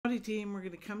Howdy team, we're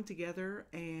going to come together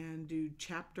and do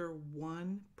chapter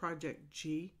 1, project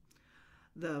G.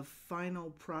 The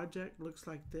final project looks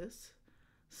like this.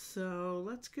 So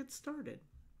let's get started.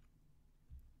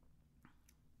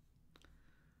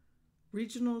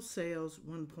 Regional sales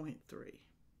 1.3.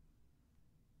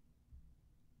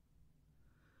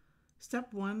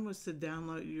 Step 1 was to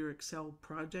download your Excel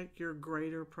project. Your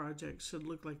grader project should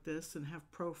look like this and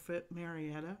have Profit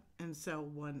Marietta in cell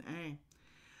 1A.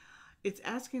 It's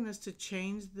asking us to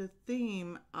change the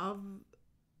theme of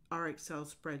our Excel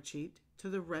spreadsheet to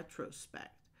the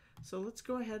retrospect. So let's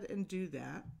go ahead and do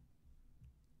that.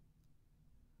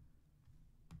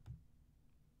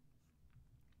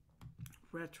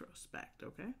 Retrospect,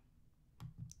 okay?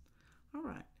 All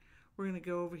right, we're going to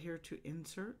go over here to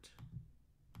Insert,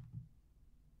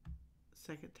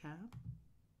 second tab.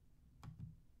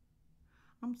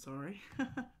 I'm sorry,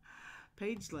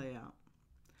 Page Layout.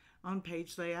 On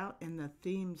Page Layout, in the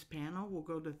Themes panel, we'll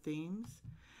go to Themes.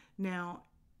 Now,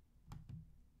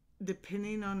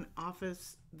 depending on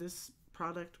Office, this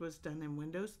product was done in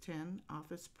Windows 10,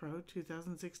 Office Pro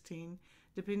 2016.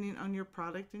 Depending on your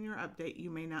product and your update, you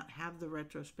may not have the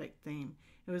retrospect theme.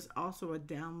 It was also a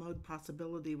download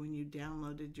possibility when you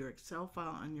downloaded your Excel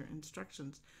file and your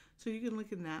instructions. So you can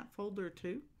look in that folder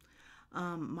too.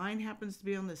 Mine happens to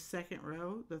be on the second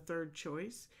row, the third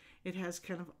choice. It has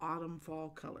kind of autumn fall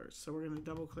colors. So we're going to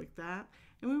double click that.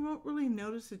 And we won't really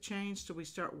notice a change till we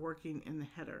start working in the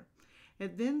header.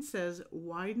 It then says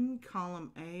widen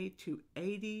column A to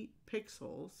 80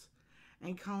 pixels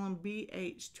and column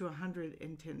BH to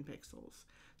 110 pixels.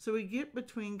 So we get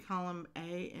between column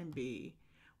A and B.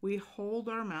 We hold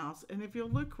our mouse, and if you'll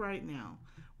look right now,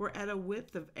 we're at a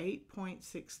width of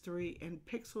 8.63 and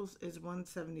pixels is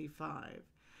 175.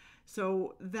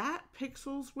 So that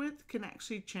pixels width can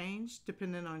actually change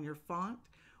depending on your font.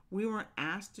 We weren't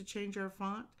asked to change our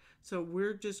font, so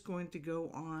we're just going to go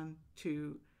on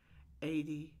to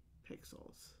 80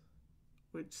 pixels,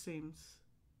 which seems,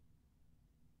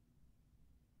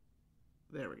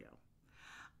 there we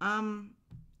go.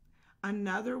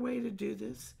 Another way to do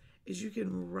this is you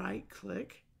can right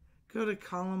click, go to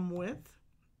column width,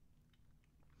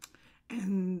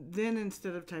 and then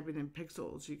instead of typing in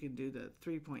pixels, you can do the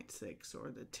 3.6 or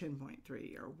the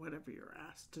 10.3 or whatever you're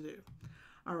asked to do.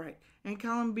 All right, and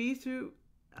column B through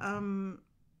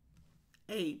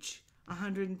H,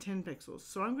 110 pixels.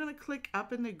 So I'm going to click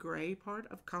up in the gray part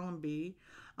of column B.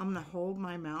 I'm going to hold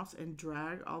my mouse and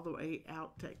drag all the way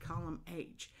out to column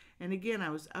H. And again, I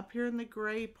was up here in the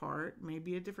gray part,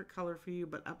 maybe a different color for you,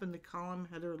 but up in the column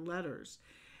header letters.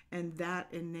 And that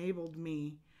enabled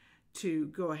me to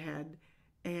go ahead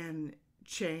and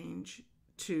change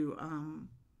to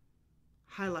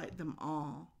highlight them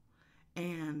all.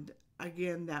 And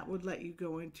again, that would let you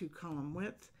go into column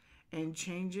width and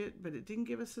change it, but it didn't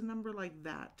give us a number like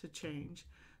that to change.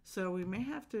 So we may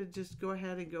have to just go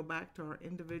ahead and go back to our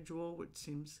individual, which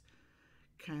seems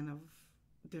kind of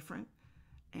different,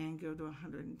 and go to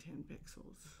 110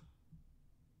 pixels.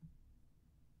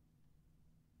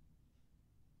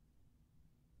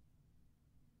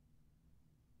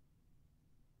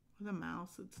 With a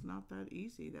mouse, it's not that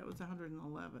easy. That was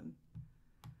 111.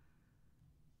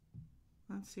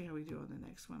 Let's see how we do on the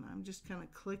next one. I'm just kind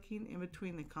of clicking in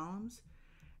between the columns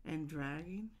and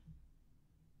dragging.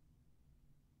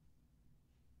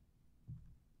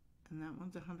 And that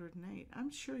one's 108. I'm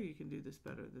sure you can do this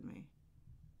better than me.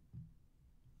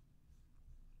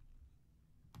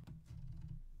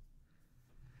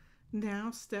 Now,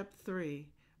 step 3.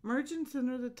 Merge and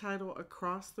center the title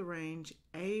across the range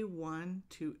A1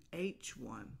 to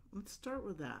H1. Let's start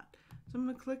with that. So I'm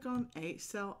going to click on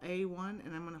cell A1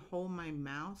 and I'm going to hold my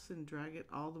mouse and drag it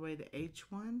all the way to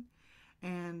H1.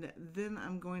 And then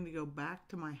I'm going to go back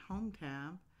to my Home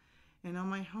tab. And on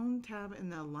my Home tab in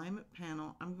the Alignment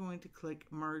panel, I'm going to click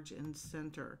Merge and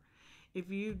Center. If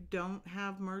you don't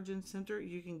have Merge and Center,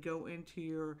 you can go into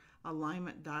your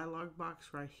Alignment dialog box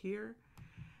right here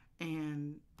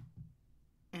and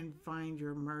find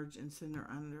your Merge and Center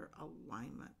under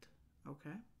Alignment.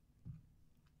 Okay?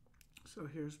 So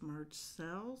here's Merge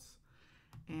Cells,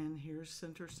 and here's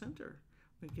Center Center.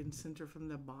 We can center from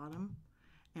the bottom,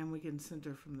 and we can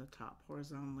center from the top,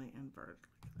 horizontally and vertically.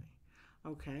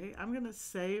 Okay, I'm going to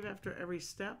save after every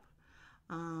step,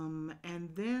 and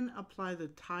then apply the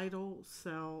title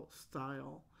cell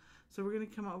style. So we're going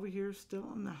to come over here, still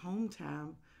on the Home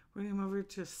tab. We're going to come over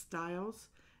to Styles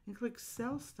and click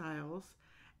Cell Styles,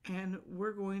 and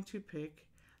we're going to pick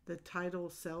the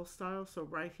title cell style. So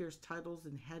right here's titles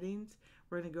and headings.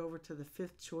 We're going to go over to the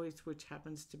 5th choice, which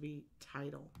happens to be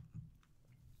title.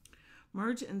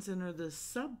 merge and center the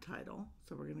subtitle.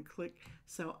 So we're going to click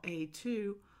cell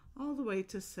A2 all the way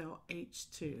to cell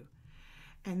H2.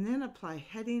 And then apply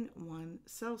heading 1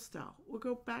 cell style. We'll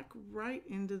go back right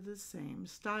into the same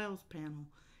styles panel,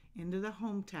 into the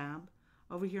home tab.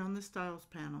 Over here on the styles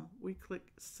panel, we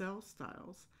click cell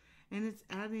styles, and it's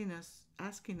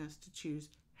asking us to choose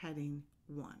heading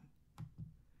 1.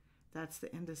 That's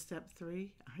the end of step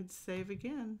 3. I'd save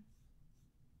again.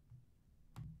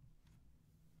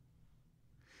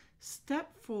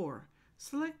 Step 4,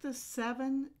 select the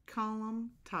 7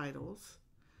 column titles.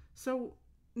 So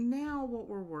now what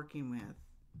we're working with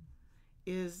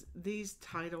is these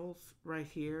titles right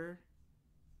here.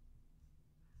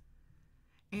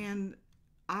 And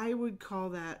I would call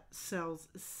that cells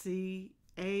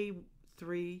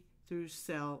A3 through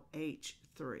cell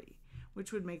H3,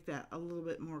 which would make that a little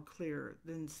bit more clear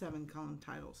than 7 column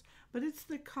titles. But it's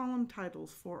the column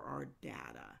titles for our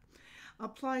data.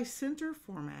 Apply center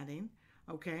formatting,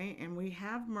 okay, and we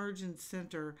have merge and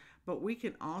center, but we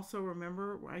can also,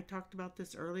 remember I talked about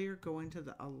this earlier, go into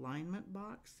the alignment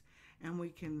box, and we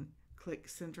can click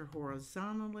center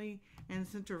horizontally and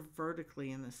center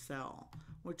vertically in the cell,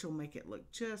 which will make it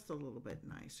look just a little bit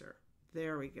nicer.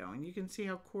 There we go, and you can see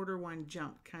how quarter 1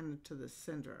 jumped kind of to the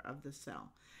center of the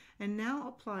cell. And now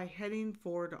apply heading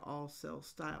 4 to all cell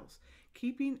styles.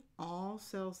 Keeping all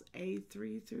cells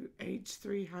A3 through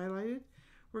H3 highlighted,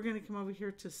 we're going to come over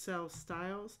here to cell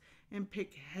styles and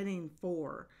pick heading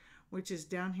 4, which is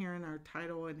down here in our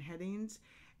title and headings.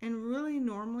 And really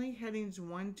normally headings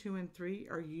 1, 2, and 3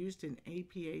 are used in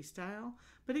APA style,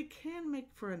 but it can make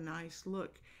for a nice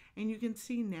look. And you can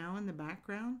see now in the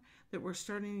background that we're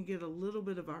starting to get a little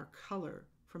bit of our color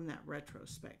from that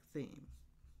retrospect theme.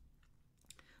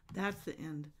 That's the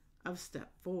end of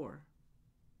step 4.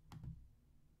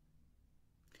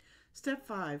 Step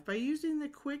 5, by using the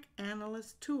Quick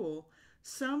Analyst tool,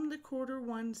 sum the quarter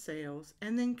 1 sales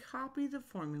and then copy the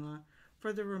formula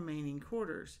for the remaining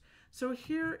quarters. So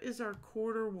here is our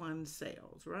quarter 1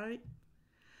 sales, right?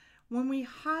 When we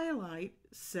highlight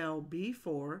cell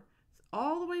B4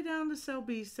 all the way down to cell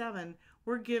B7,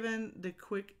 we're given the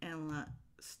Quick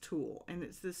Analyst tool, and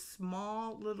it's this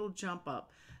small little jump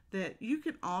up that you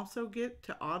can also get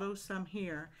to auto sum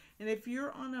here. And if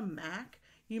you're on a Mac,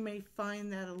 you may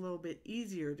find that a little bit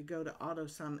easier to go to auto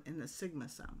sum in the Sigma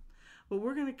sum. But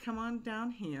we're going to come on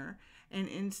down here, and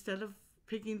instead of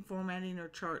picking formatting or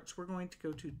charts, we're going to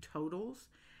go to totals,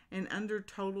 and under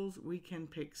totals we can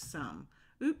pick sum.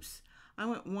 Oops, I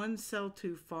went 1 cell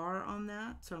too far on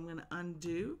that, so I'm going to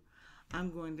undo.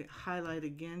 I'm going to highlight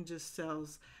again just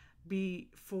cells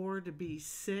B4 to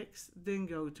B6, then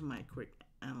go to my Quick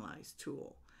Analyze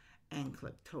tool and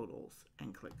click totals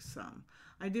and click sum.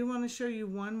 I do want to show you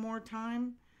one more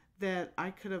time that I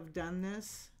could have done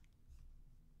this.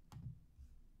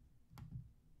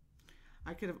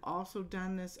 I could have also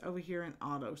done this over here in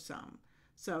auto sum.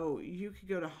 So you could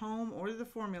go to home or to the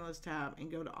formulas tab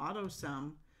and go to auto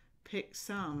sum, pick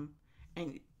sum,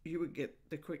 and you would get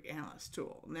the Quick Analyst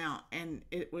tool. Now, and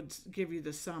it would give you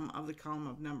the sum of the column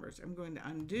of numbers. I'm going to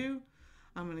undo.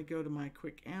 I'm going to go to my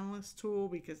Quick Analyst tool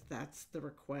because that's the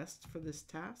request for this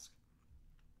task.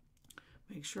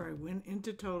 Make sure I went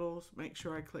into totals, make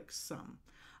sure I click sum.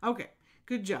 Okay,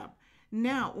 good job.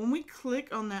 Now, when we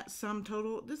click on that sum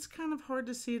total, this is kind of hard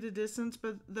to see at a distance,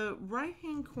 but the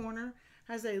right-hand corner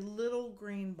has a little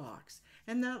green box,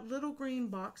 and that little green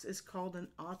box is called an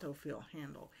autofill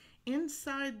handle.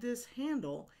 Inside this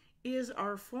handle is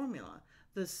our formula.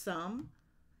 The sum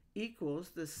equals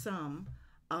the sum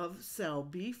of cell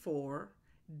B4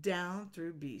 down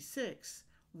through B6.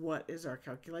 What is our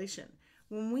calculation?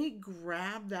 When we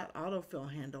grab that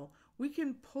autofill handle, we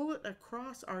can pull it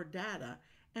across our data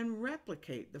and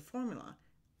replicate the formula.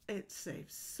 It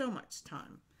saves so much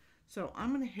time. So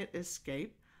I'm going to hit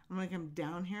escape. I'm going to come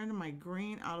down here into my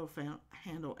green autofill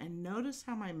handle and notice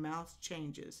how my mouse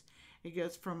changes. It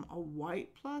goes from a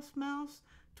white plus mouse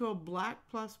to a black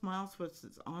plus mouse, which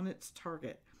is on its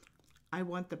target. I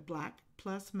want the black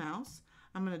plus mouse.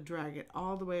 I'm going to drag it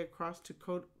all the way across to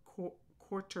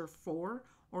quarter 4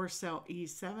 or cell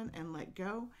E7 and let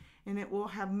go, and it will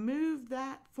have moved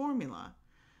that formula,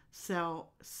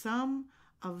 sum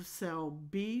of cell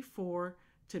B4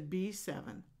 to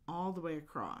B7 all the way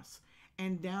across.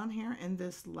 And down here in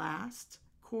this last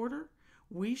quarter,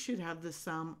 we should have the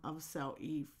sum of cell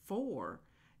E4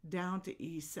 down to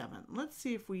E7. Let's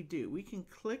see if we do. We can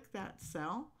click that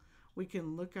cell. We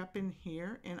can look up in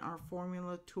here in our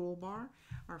formula toolbar,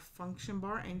 our function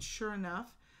bar, and sure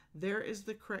enough, there is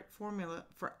the correct formula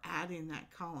for adding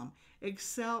that column.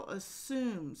 Excel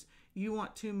assumes you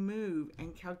want to move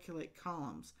and calculate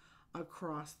columns.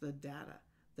 across the data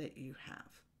that you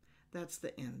have. That's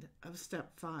the end of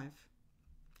step 5.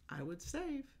 I would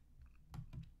save.